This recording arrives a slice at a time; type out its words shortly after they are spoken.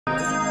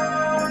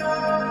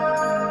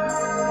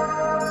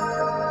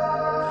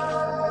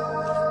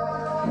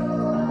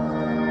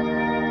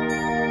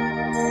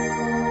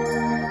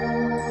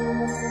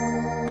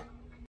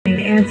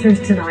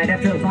answers tonight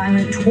after a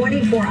violent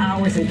 24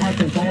 hours in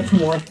parts of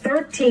Baltimore.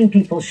 13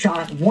 people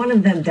shot. One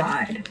of them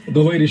died.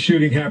 The latest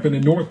shooting happened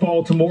in North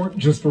Baltimore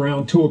just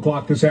around 2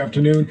 o'clock this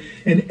afternoon.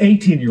 An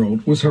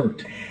 18-year-old was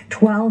hurt.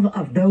 12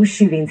 of those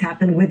shootings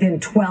happened within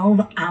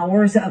 12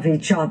 hours of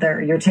each other.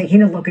 You're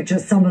taking a look at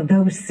just some of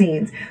those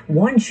scenes.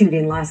 One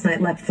shooting last night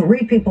left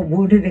 3 people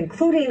wounded,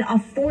 including a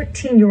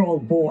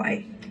 14-year-old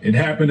boy. It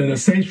happened in a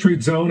safe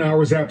street zone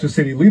hours after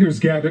city leaders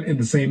gathered in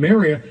the same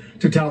area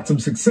to tout some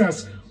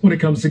success when it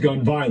comes to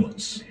gun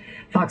violence.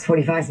 Fox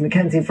 45's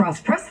Mackenzie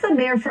Frost pressed the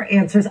mayor for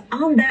answers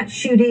on that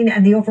shooting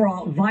and the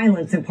overall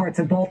violence in parts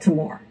of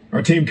Baltimore.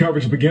 Our team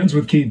coverage begins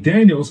with Keith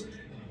Daniels,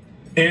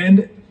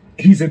 and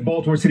he's at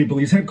Baltimore City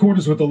Police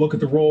headquarters with a look at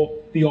the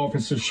role the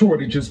officer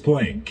shortage is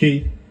playing.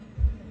 Keith?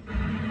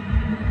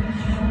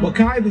 Well,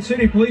 Kai, the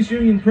City Police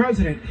Union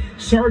president,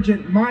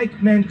 Sergeant Mike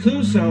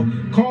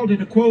Mancuso, called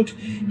it a, quote,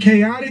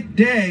 chaotic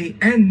day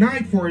and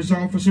night for his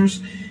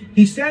officers.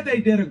 He said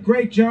they did a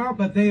great job,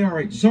 but they are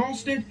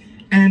exhausted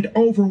and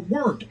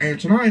overworked. And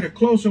tonight, a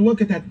closer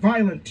look at that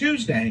violent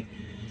Tuesday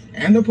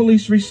and the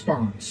police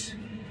response.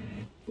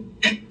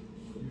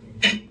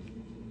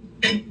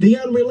 The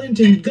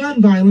unrelenting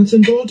gun violence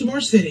in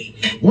Baltimore City.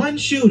 One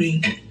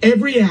shooting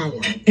every hour.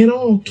 In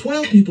all,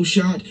 12 people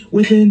shot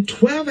within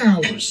 12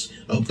 hours.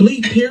 A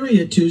bleak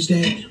period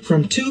Tuesday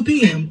from 2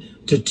 p.m.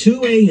 to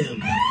 2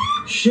 a.m.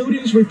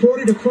 Shootings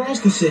reported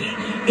across the city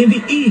in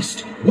the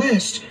east,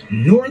 west,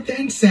 north,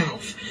 and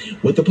south,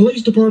 with the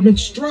police department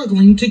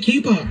struggling to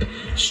keep up,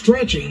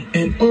 stretching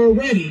an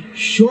already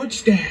short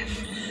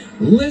staff.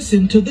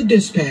 Listen to the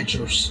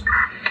dispatchers.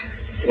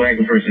 Flag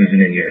person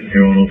isn't in yet.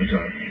 They're on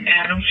overtime.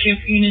 Adam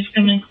shift units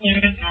coming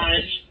clear,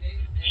 guys.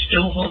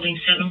 Still holding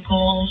 7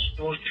 calls.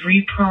 There were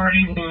 3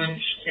 priority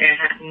ones. They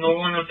have no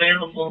one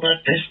available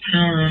at this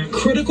time.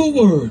 Critical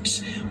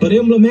words, but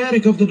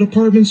emblematic of the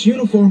department's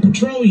uniform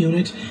patrol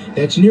unit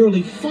that's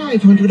nearly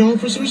 500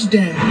 officers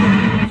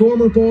down.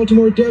 Former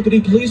Baltimore Deputy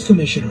Police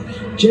Commissioner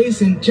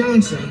Jason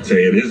Johnson.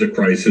 Say it is a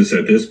crisis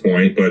at this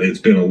point, but it's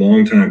been a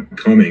long time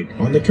coming.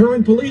 On the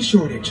current police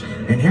shortage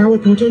and how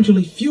it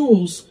potentially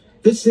fuels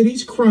the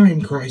city's crime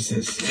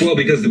crisis. Well,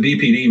 because the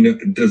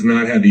BPD does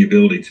not have the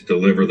ability to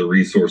deliver the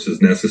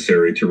resources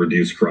necessary to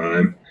reduce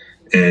crime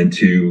and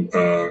to,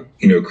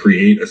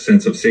 create a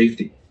sense of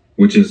safety,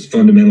 which is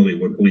fundamentally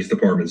what police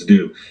departments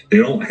do. They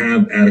don't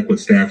have adequate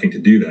staffing to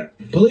do that.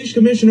 Police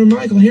Commissioner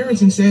Michael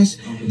Harrison says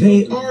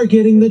they are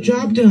getting the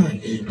job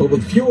done, but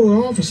with fewer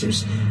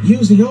officers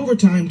using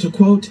overtime to,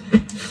 quote,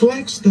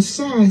 flex the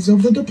size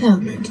of the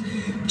department.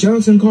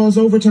 Johnson calls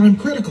overtime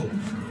critical,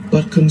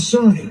 but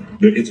concerning.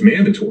 It's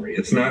mandatory.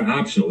 It's not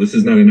optional. This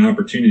is not an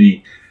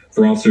opportunity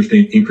for officers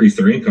to increase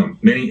their income.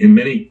 In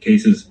many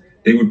cases,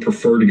 they would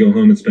prefer to go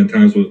home and spend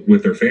time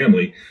with their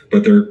family,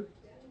 but they're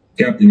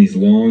kept in these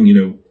long,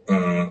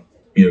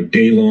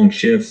 day-long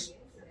shifts,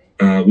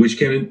 which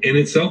can in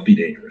itself be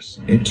dangerous.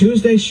 In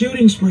Tuesday's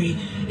shooting spree,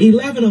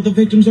 11 of the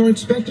victims are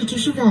expected to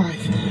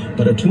survive,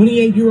 but a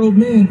 28-year-old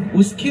man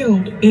was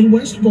killed in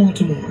West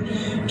Baltimore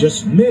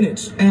just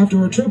minutes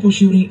after a triple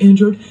shooting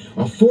injured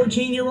a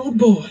 14-year-old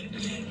boy.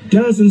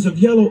 Dozens of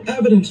yellow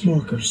evidence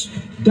markers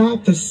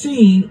dot the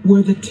scene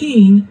where the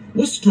teen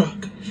was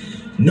struck.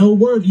 No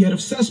word yet of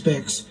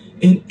suspects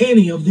in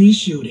any of these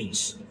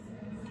shootings.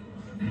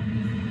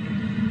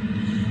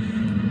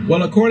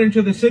 Well, according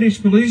to the city's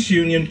police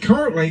union,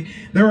 currently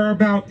there are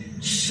about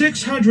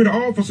 600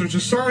 officers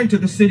assigned to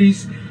the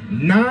city's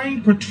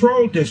 9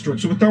 patrol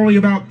districts, with only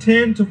about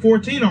 10 to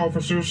 14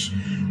 officers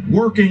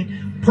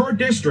working per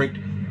district,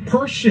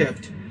 per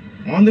shift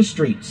on the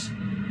streets.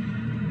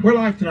 We're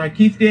live tonight.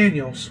 Keith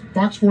Daniels,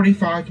 Fox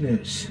 45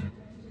 News.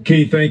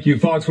 Keith, thank you.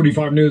 Fox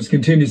 45 News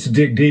continues to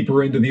dig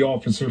deeper into the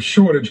officer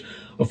shortage.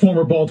 A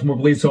former Baltimore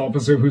police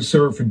officer who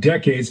served for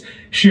decades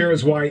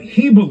shares why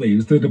he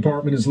believes the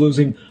department is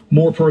losing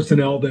more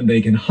personnel than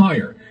they can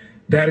hire.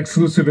 That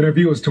exclusive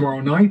interview is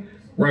tomorrow night,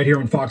 right here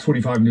on Fox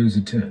 45 News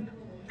at 10.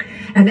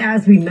 And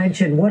as we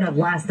mentioned, one of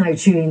last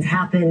night's shootings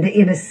happened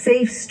in a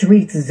Safe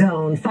Streets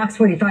zone. Fox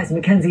 45's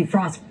Mackenzie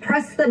Frost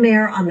pressed the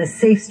mayor on the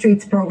Safe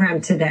Streets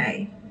program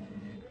today.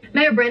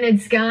 Mayor Brandon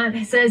Scott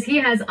says he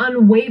has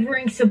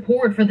unwavering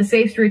support for the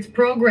Safe Streets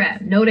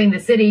program, noting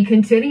the city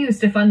continues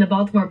to fund the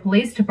Baltimore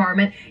Police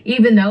Department,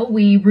 even though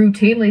we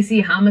routinely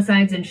see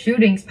homicides and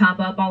shootings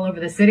pop up all over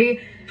the city.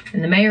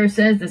 And the mayor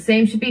says the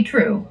same should be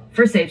true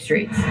for Safe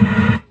Streets.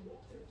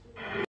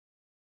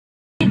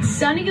 It's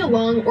sunny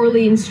along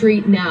Orleans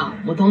Street now,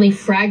 with only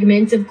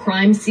fragments of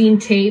crime scene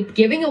tape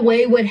giving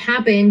away what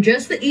happened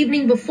just the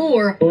evening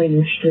before.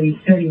 Orleans Street,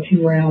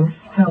 32 rounds.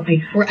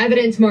 Where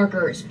evidence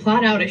markers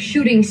plot out a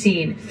shooting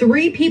scene.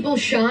 3 people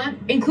shot,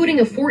 including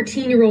a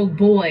 14-year-old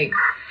boy.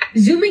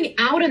 Zooming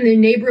out on the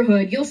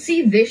neighborhood, you'll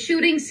see this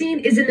shooting scene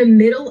is in the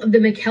middle of the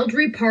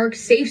McKeldrey Park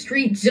Safe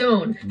Street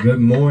zone. Good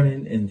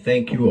morning, and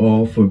thank you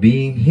all for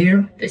being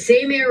here. The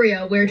same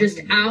area where just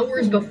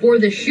hours before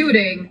the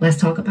shooting, let's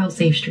talk about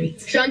safe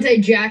streets.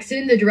 Shante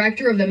Jackson, the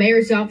director of the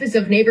Mayor's Office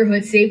of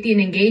Neighborhood Safety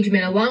and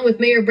Engagement, along with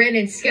Mayor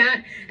Brandon Scott,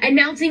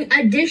 announcing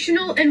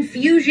additional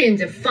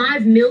infusions of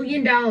 $5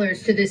 million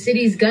to the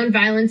city's gun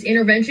violence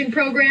intervention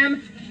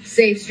program,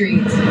 Safe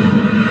Streets.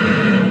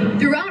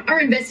 Throughout our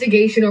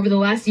investigation over the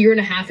last year and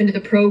a half into the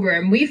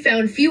program, we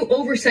found few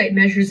oversight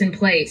measures in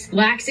place,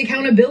 lax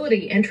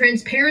accountability, and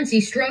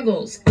transparency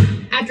struggles.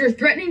 After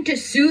threatening to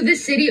sue the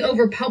city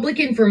over public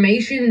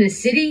information, the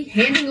city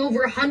handing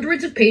over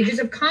hundreds of pages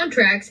of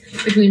contracts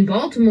between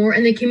Baltimore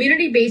and the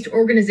community-based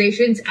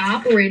organizations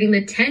operating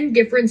the 10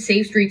 different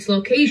Safe Streets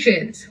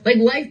locations, like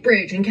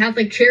LifeBridge and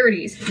Catholic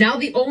Charities, now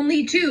the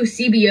only 2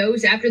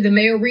 CBOs after the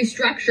mayor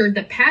restructured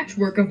the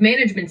patchwork of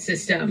management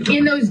system.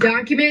 In those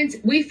documents,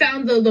 we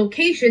found the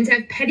locations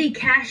have petty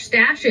cash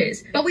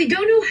stashes, but we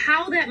don't know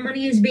how that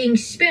money is being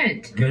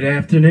spent. Good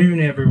afternoon,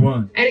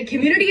 everyone. At a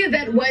community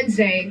event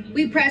Wednesday,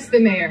 we pressed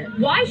the mayor.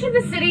 Why should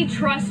the city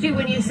trust you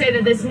when you say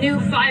that this new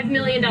 $5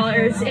 million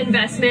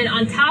investment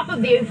on top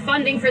of the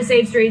funding for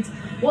Safe Streets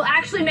will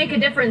actually make a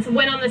difference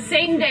when on the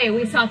same day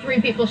we saw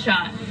 3 people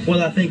shot?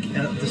 Well, I think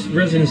the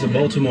residents of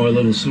Baltimore are a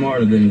little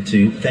smarter than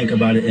to think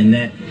about it in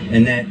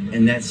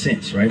that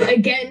sense, right?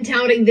 Again,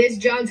 touting this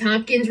Johns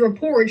Hopkins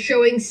report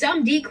showing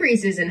some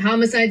decreases in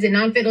homicides and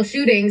non-fatal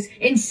shootings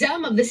in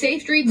some of the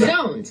Safe Street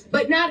zones,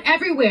 but not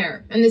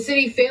everywhere. And the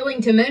city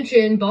failing to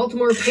mention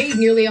Baltimore paid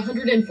nearly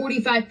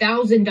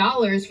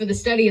 $145,000 for the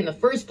study in the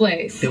first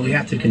place. That we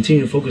have to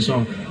continue to focus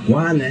on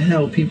why in the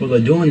hell people are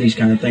doing these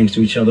kind of things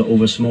to each other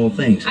over small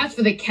things. As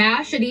for the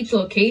cash at each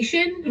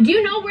location, do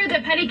you know where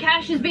the petty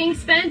cash is being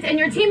spent? And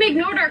your team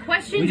ignored our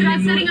questions about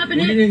setting up an...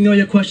 We didn't ignore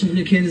your questions,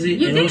 Mackenzie.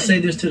 You and did. I'll say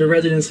this to the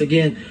residents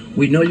again.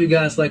 We know you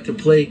guys like to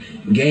play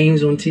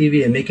games on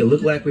TV and make it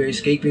look like we're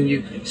escaping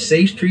you.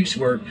 Safe Streets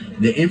work.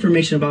 The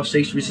information about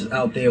Safe Streets is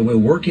out there. We're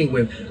working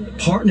with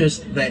partners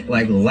that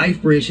like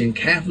LifeBridge and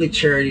Catholic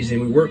Charities, and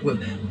we work with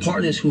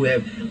partners who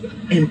have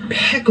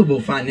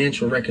impeccable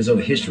financial records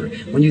over history.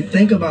 When you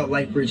think about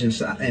LifeBridge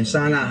and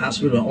Sinai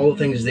Hospital and all the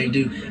things they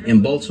do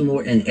in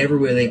Baltimore and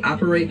everywhere they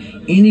operate,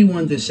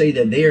 anyone to say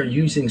that they are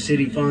using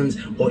city funds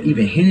or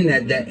even hinting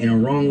at that in a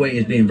wrong way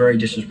is being very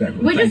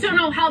disrespectful. We just don't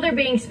know how they're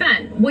being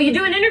spent. Will you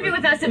do an interview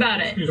with us about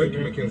it? Thank you,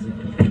 Mackenzie.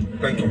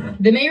 Thank you.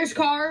 The mayor's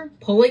car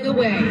pulling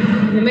away.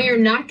 The mayor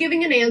not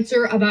giving an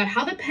answer about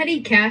how the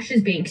petty cash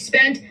is being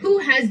spent, who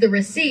has the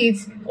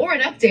receipts, or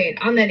an update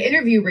on that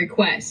interview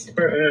request.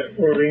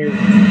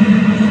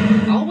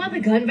 All while the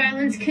gun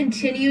violence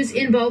continues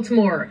in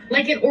Baltimore,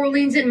 like at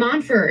Orleans and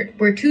Montford,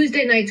 where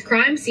Tuesday night's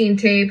crime scene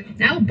tape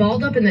now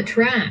balled up in the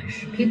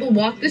trash. People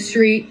walk the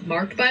street,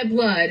 marked by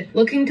blood,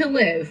 looking to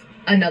live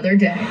another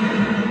day.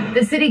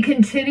 The city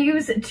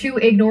continues to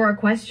ignore our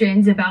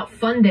questions about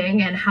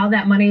funding and how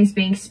that money is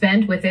being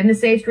spent within the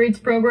Safe Streets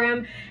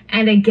program.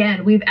 And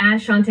again, we've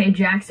asked Shante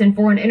Jackson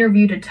for an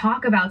interview to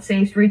talk about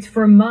Safe Streets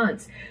for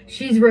months.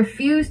 She's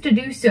refused to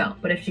do so,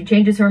 but if she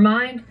changes her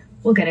mind,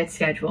 we'll get it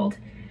scheduled.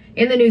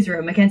 In the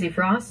newsroom, Mackenzie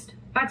Frost,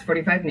 Fox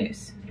 45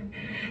 News.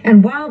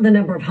 And while the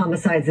number of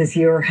homicides this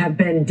year have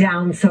been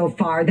down so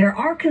far, there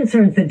are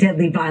concerns that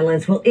deadly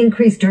violence will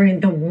increase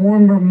during the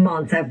warmer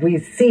months, as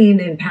we've seen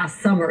in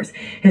past summers.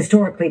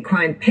 Historically,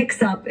 crime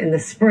picks up in the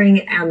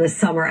spring and the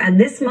summer. And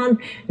this month,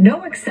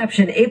 no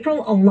exception.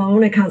 April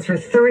alone accounts for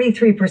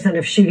 33%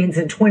 of shootings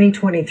in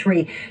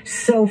 2023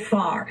 so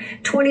far.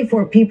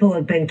 24 people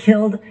have been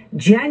killed.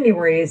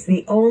 January is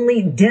the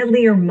only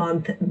deadlier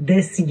month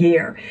this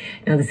year.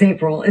 Now, this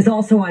April is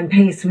also on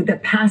pace with the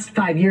past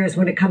 5 years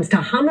when it comes to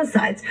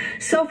homicides.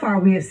 So far,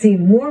 we have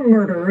seen more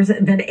murders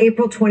than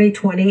April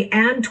 2020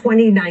 and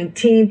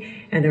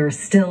 2019, and there are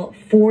still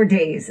 4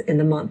 days in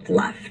the month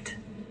left.